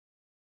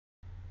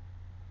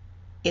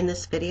In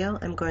this video,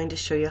 I'm going to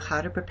show you how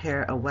to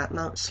prepare a wet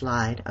mount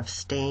slide of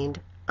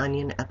stained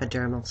onion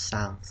epidermal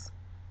cells.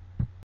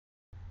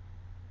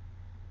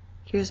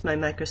 Here's my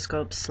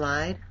microscope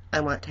slide. I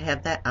want to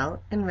have that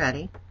out and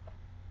ready.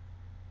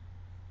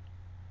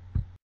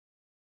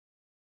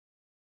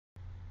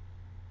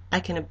 I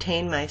can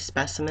obtain my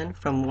specimen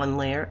from one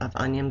layer of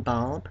onion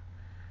bulb.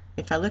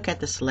 If I look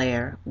at this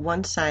layer,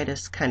 one side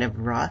is kind of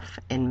rough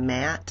and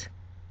matte,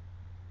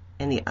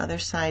 and the other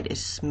side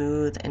is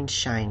smooth and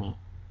shiny.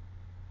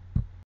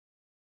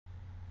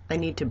 I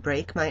need to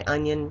break my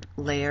onion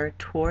layer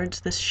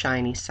towards the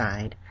shiny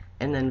side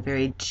and then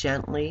very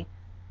gently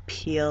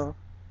peel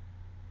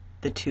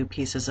the two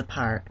pieces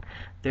apart.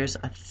 There's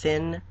a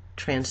thin,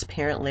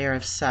 transparent layer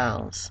of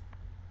cells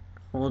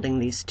holding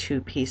these two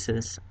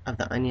pieces of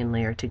the onion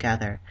layer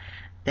together.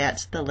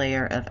 That's the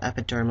layer of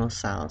epidermal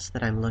cells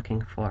that I'm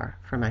looking for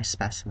my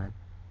specimen.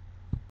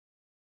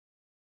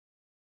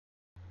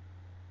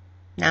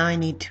 Now I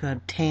need to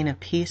obtain a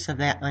piece of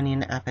that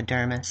onion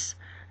epidermis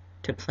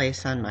to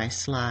place on my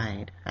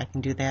slide. I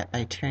can do that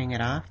by tearing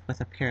it off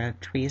with a pair of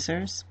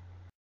tweezers.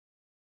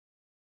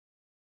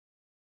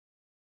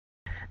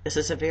 This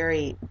is a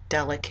very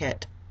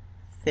delicate,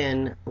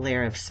 thin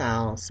layer of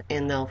cells,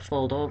 and they'll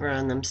fold over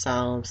on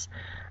themselves,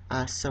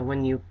 so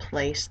when you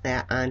place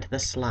that onto the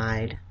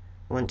slide,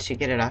 once you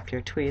get it off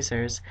your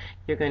tweezers,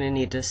 you're going to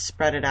need to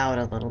spread it out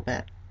a little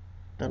bit.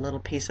 The little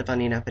piece of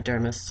onion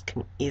epidermis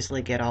can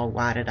easily get all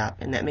wadded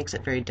up, and that makes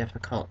it very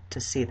difficult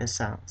to see the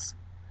cells.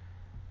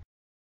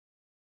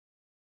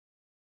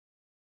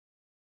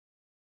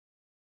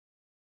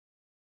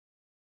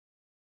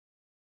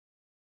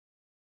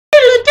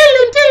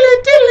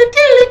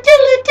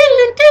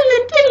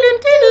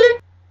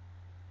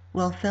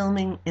 While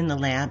filming in the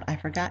lab, I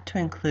forgot to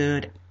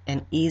include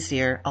an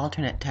easier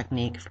alternate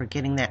technique for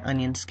getting that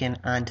onion skin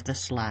onto the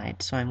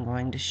slide, so I'm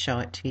going to show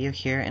it to you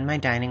here in my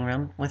dining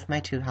room with my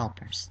two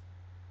helpers.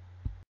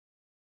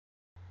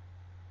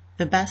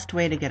 The best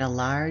way to get a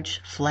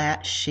large,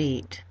 flat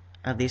sheet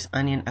of these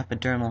onion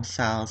epidermal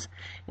cells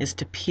is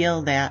to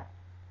peel that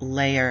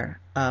layer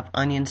of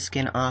onion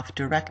skin off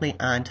directly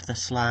onto the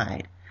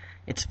slide.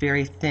 It's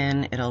very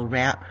thin, it'll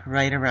wrap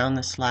right around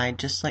the slide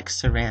just like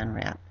saran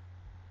wrap.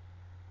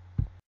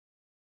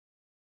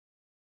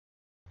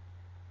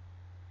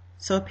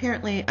 So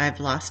apparently I've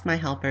lost my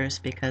helpers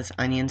because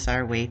onions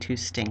are way too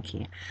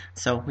stinky.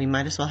 So we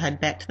might as well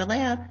head back to the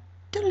lab.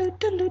 Doodaloo,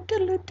 doodaloo,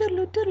 doodaloo,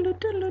 doodaloo, doodaloo,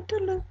 doodaloo,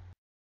 doodaloo.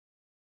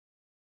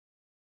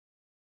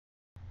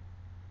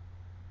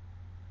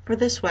 For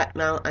this wet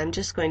mount, I'm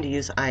just going to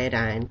use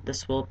iodine.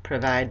 This will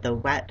provide the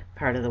wet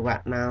part of the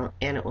wet mount,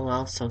 and it will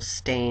also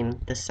stain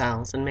the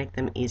cells and make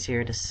them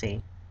easier to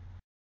see.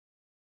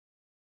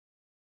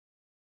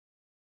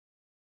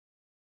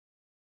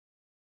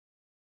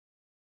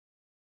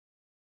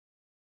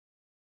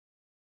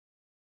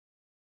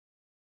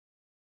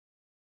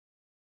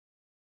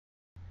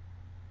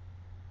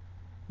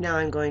 Now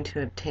I'm going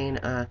to obtain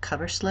a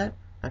cover slip,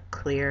 a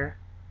clear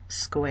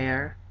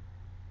square,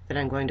 that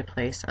I'm going to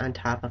place on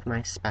top of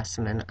my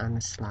specimen on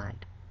the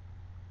slide.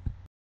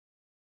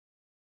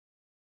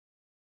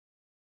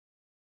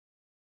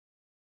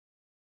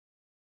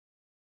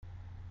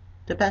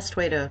 The best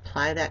way to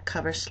apply that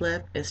cover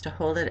slip is to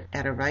hold it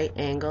at a right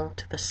angle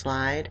to the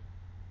slide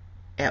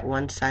at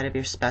one side of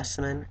your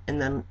specimen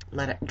and then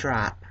let it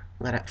drop,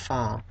 let it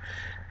fall.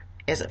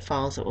 As it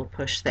falls, it will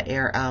push the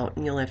air out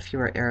and you'll have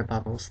fewer air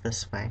bubbles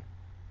this way.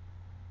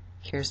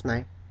 Here's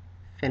my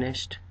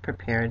finished,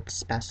 prepared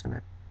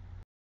specimen.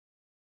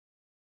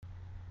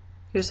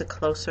 Here's a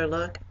closer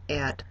look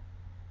at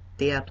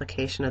the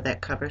application of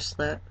that cover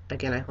slip.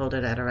 Again, I hold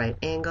it at a right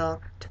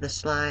angle to the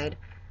slide.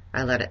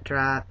 I let it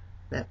drop.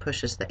 That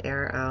pushes the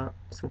air out.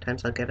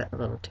 Sometimes I'll give it a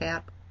little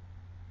tap.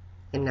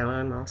 And now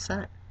I'm all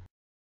set.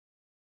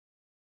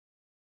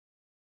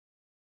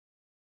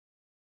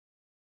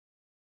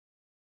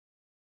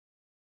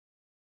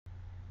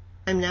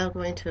 I'm now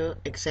going to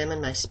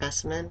examine my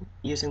specimen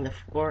using the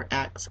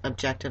 4x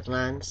objective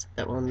lens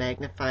that will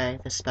magnify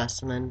the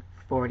specimen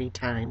 40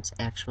 times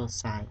actual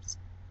size.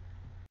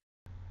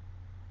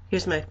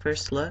 Here's my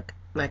first look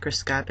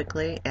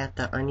microscopically at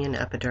the onion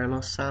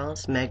epidermal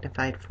cells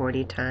magnified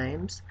 40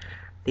 times.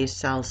 These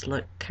cells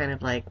look kind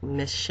of like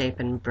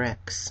misshapen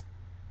bricks,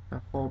 a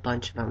whole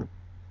bunch of them.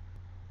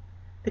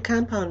 The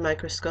compound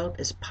microscope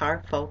is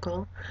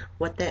parfocal.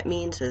 What that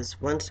means is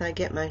once I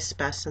get my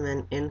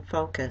specimen in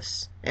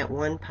focus at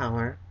one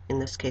power, in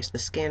this case the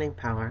scanning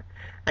power,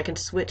 I can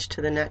switch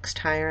to the next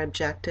higher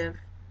objective,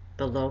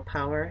 the low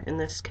power in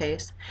this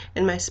case,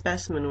 and my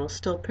specimen will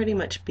still pretty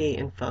much be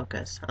in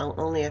focus. I'll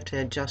only have to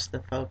adjust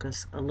the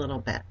focus a little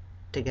bit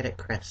to get it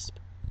crisp.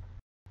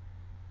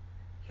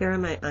 Here are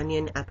my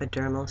onion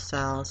epidermal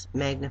cells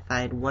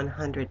magnified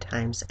 100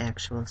 times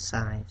actual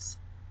size.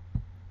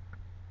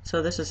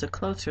 So this is a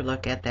closer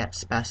look at that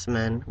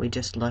specimen we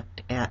just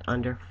looked at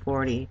under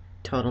 40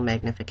 total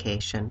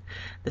magnification,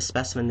 the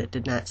specimen that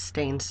did not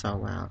stain so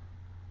well.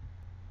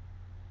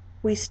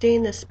 We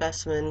stain the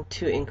specimen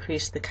to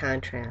increase the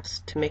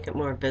contrast, to make it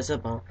more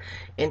visible.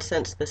 And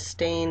since the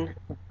stain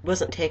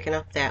wasn't taken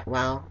up that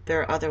well,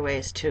 there are other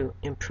ways to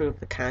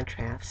improve the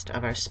contrast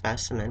of our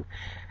specimen.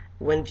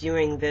 When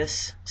viewing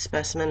this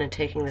specimen and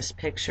taking this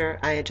picture,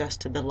 I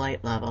adjusted the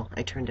light level.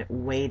 I turned it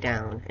way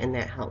down, and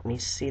that helped me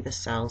see the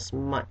cells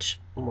much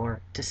more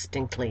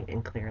distinctly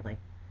and clearly.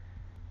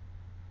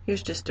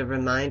 Here's just a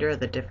reminder of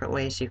the different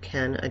ways you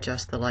can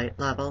adjust the light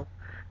level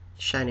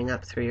shining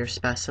up through your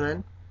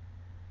specimen.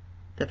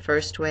 The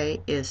first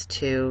way is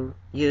to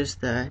use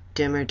the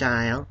dimmer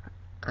dial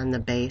on the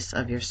base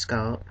of your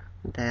scope.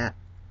 That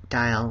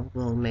dial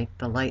will make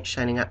the light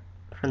shining up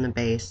from the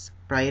base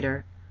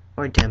brighter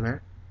or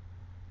dimmer.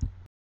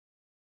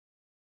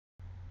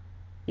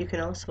 You can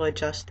also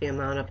adjust the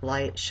amount of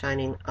light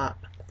shining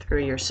up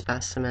through your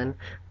specimen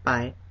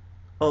by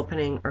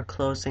opening or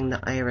closing the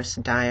iris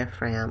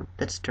diaphragm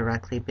that's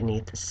directly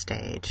beneath the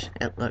stage.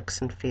 It looks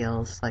and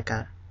feels like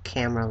a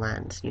camera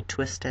lens. You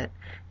twist it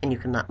and you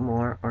can let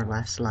more or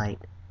less light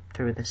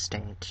through the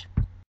stage.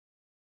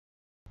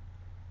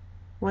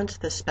 Once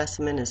the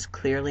specimen is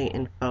clearly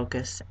in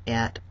focus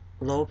at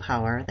low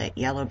power, that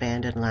yellow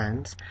banded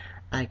lens,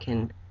 I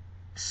can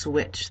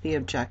switch the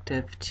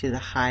objective to the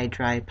high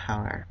dry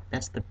power.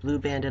 That's the blue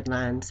banded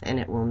lens, and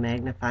it will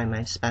magnify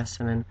my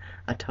specimen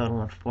a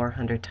total of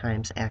 400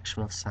 times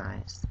actual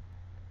size.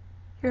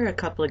 Here are a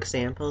couple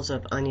examples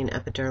of onion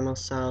epidermal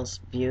cells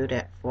viewed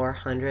at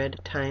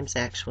 400 times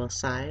actual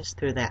size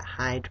through that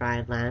high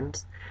dry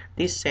lens.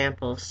 These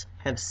samples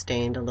have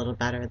stained a little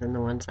better than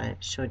the ones I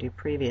showed you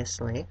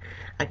previously.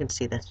 I can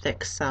see the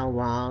thick cell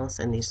walls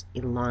and these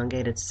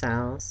elongated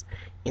cells.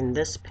 In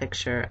this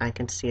picture, I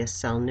can see a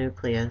cell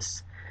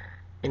nucleus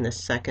in the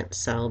second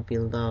cell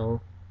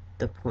below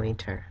the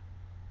pointer.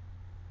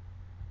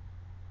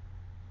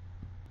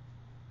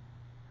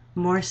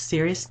 More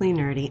seriously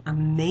nerdy,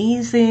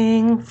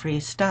 amazing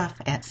free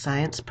stuff at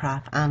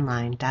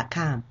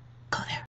ScienceProfOnline.com. Go there.